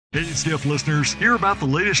Hey, CF listeners, hear about the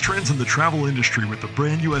latest trends in the travel industry with the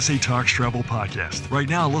Brand USA Talks Travel podcast. Right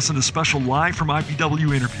now, listen to special live from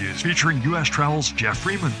IPW interviews featuring U.S. Travel's Jeff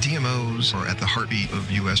Freeman. DMOs are at the heartbeat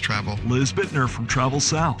of U.S. travel. Liz Bittner from Travel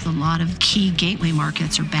South. A lot of key gateway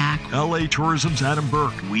markets are back. LA Tourism's Adam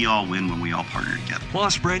Burke. We all win when we all partner together.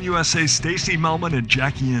 Plus, Brand USA's Stacey Melman and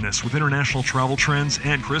Jackie Ennis with international travel trends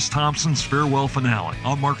and Chris Thompson's farewell finale.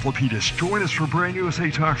 I'm Mark Lapidus. Join us for Brand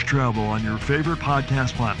USA Talks Travel on your favorite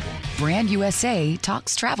podcast platform. Brand USA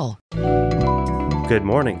Talks Travel. Good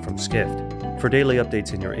morning from Skift. For daily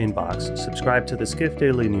updates in your inbox, subscribe to the Skift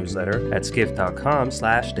Daily newsletter at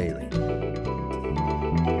skift.com/daily.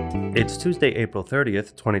 It's Tuesday, April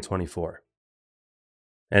 30th, 2024.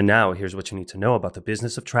 And now here's what you need to know about the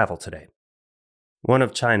business of travel today. One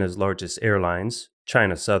of China's largest airlines,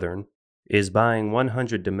 China Southern, is buying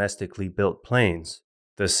 100 domestically built planes,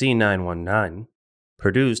 the C919,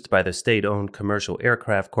 produced by the state-owned Commercial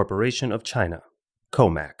Aircraft Corporation of China,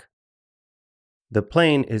 COMAC. The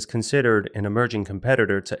plane is considered an emerging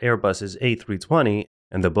competitor to Airbus's A320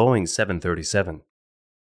 and the Boeing 737.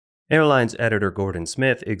 Airlines Editor Gordon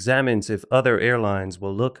Smith examines if other airlines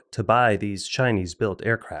will look to buy these Chinese-built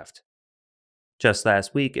aircraft. Just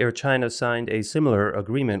last week, Air China signed a similar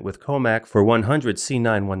agreement with COMAC for 100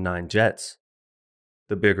 C919 jets.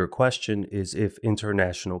 The bigger question is if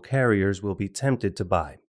international carriers will be tempted to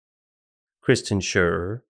buy.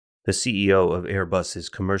 Scherer, the CEO of Airbus's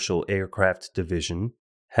commercial aircraft division,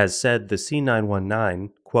 has said the C919,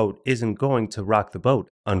 quote, isn't going to rock the boat,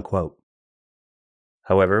 unquote.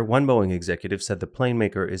 However, one Boeing executive said the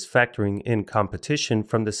planemaker is factoring in competition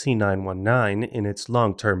from the C919 in its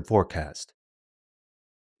long-term forecast.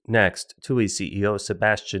 Next, TUI CEO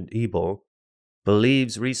Sebastian Ebel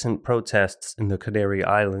believes recent protests in the Canary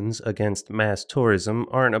Islands against mass tourism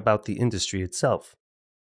aren't about the industry itself.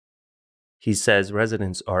 He says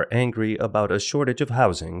residents are angry about a shortage of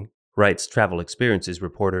housing, writes travel experiences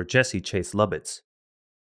reporter Chase-Lubitz.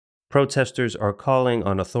 Protesters are calling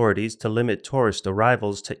on authorities to limit tourist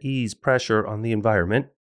arrivals to ease pressure on the environment,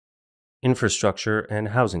 infrastructure, and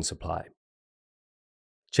housing supply.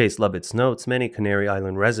 Chase-Lubitz notes many Canary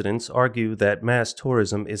Island residents argue that mass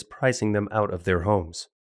tourism is pricing them out of their homes.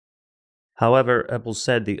 However, Ebel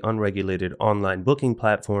said the unregulated online booking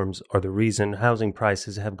platforms are the reason housing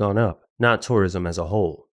prices have gone up, not tourism as a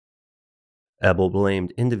whole. Ebel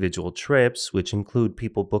blamed individual trips, which include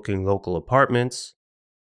people booking local apartments,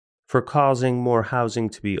 for causing more housing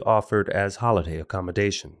to be offered as holiday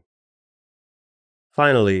accommodation.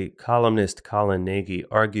 Finally, columnist Colin Nagy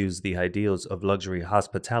argues the ideals of luxury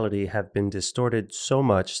hospitality have been distorted so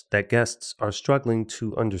much that guests are struggling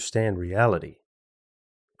to understand reality.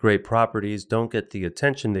 Great properties don't get the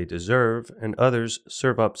attention they deserve, and others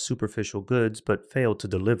serve up superficial goods but fail to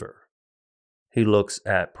deliver. He looks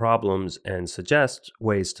at problems and suggests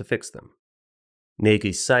ways to fix them.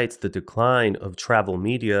 Nagy cites the decline of travel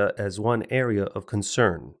media as one area of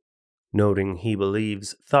concern, noting he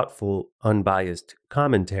believes thoughtful, unbiased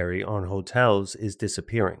commentary on hotels is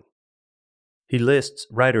disappearing. He lists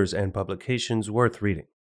writers and publications worth reading.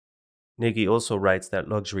 Nagy also writes that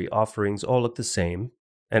luxury offerings all look the same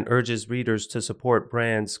and urges readers to support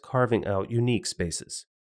brands carving out unique spaces.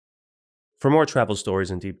 For more travel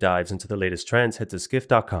stories and deep dives into the latest trends, head to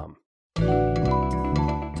skift.com.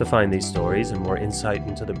 To find these stories and more insight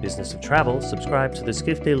into the business of travel, subscribe to the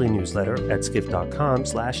Skift Daily newsletter at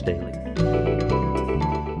skift.com/daily.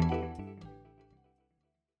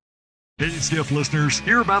 Hey, CF listeners,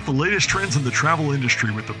 hear about the latest trends in the travel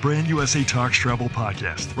industry with the Brand USA Talks Travel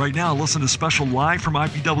podcast. Right now, listen to special live from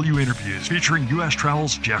IPW interviews featuring U.S.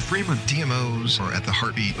 Travel's Jeff Freeman. DMOs are at the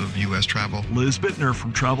heartbeat of U.S. travel. Liz Bittner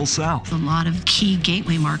from Travel South. A lot of key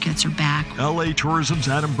gateway markets are back. LA Tourism's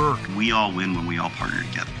Adam Burke. We all win when we all partner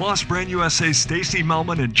together. Plus, Brand USA's Stacey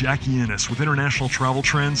Melman and Jackie Ennis with international travel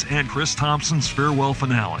trends and Chris Thompson's farewell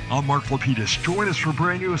finale. I'm Mark Lapidus. Join us for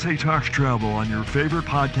Brand USA Talks Travel on your favorite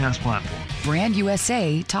podcast platform. Brand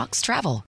USA Talks Travel.